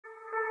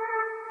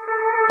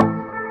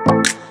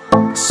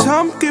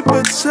Some keep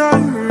a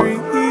diary,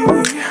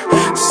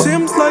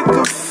 seems like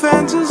a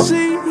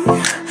fantasy,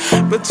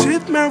 but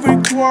it may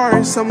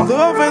require some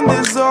love and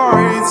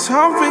desire,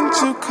 something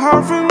to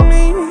cover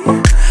me.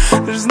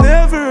 There's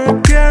never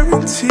a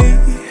guarantee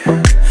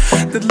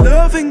that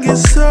loving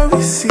is so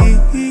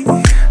easy.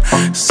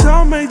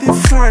 Some may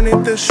define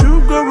it as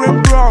sugar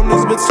and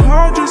brownies, but it's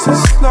hard just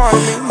as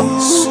slimy.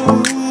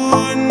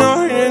 Ooh,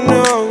 no, no,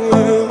 no.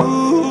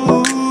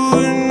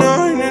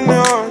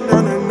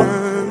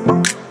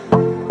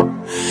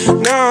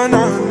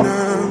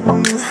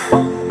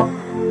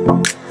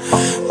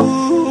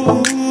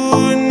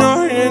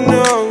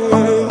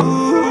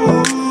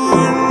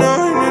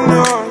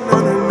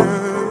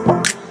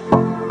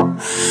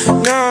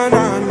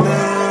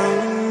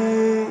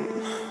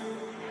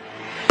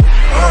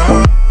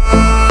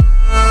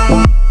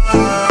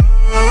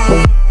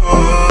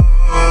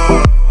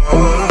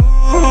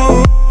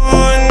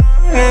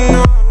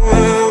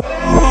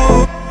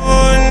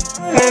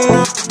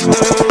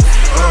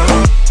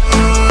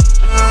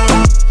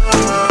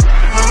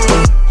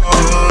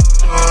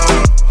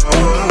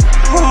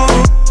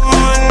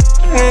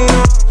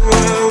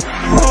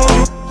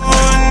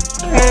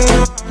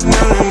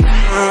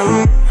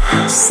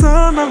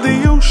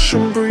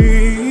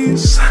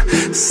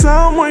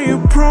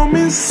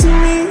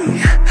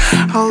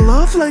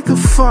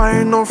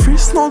 No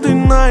freeze, no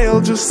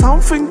denial, just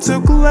something to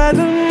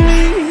gladden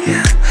me.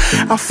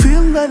 I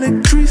feel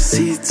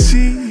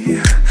electricity,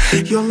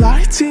 your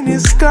lighting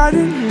is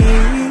guiding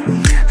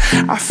me.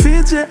 I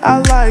feel that I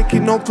like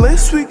it, no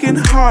place we can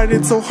hide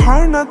it, so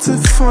hard not to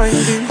find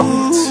it.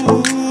 Ooh,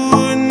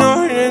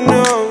 no, no,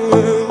 no.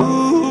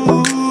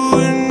 Ooh,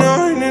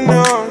 no, no,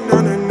 no,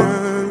 no, no,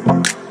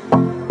 no.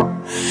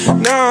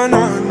 No,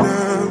 no, no.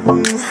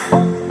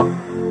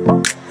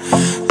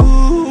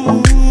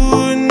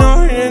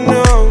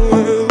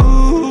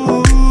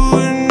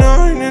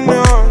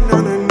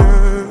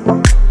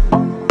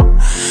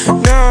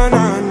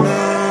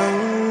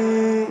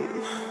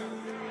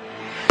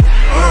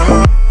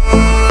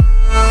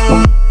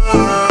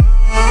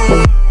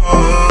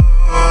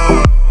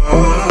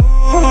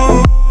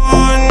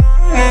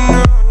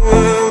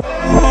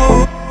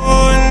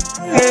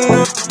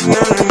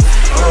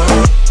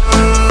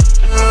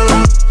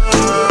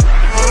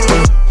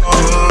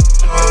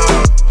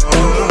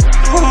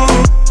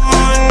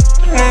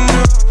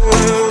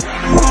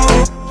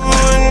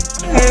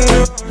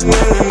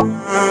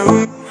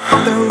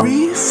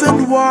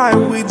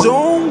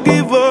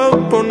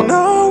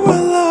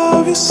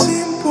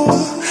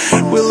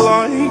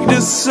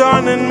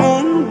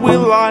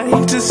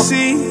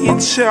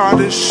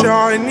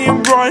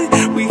 Shining bright,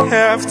 we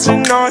have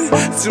tonight,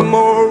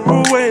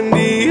 tomorrow and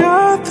the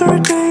other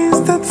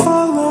days that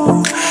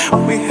follow.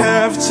 We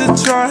have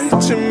to try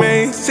to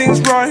make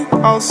things right.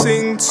 I'll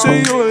sing to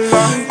you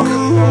like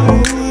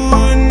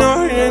ooh,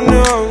 no, no,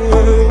 no.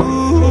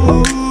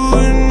 Ooh.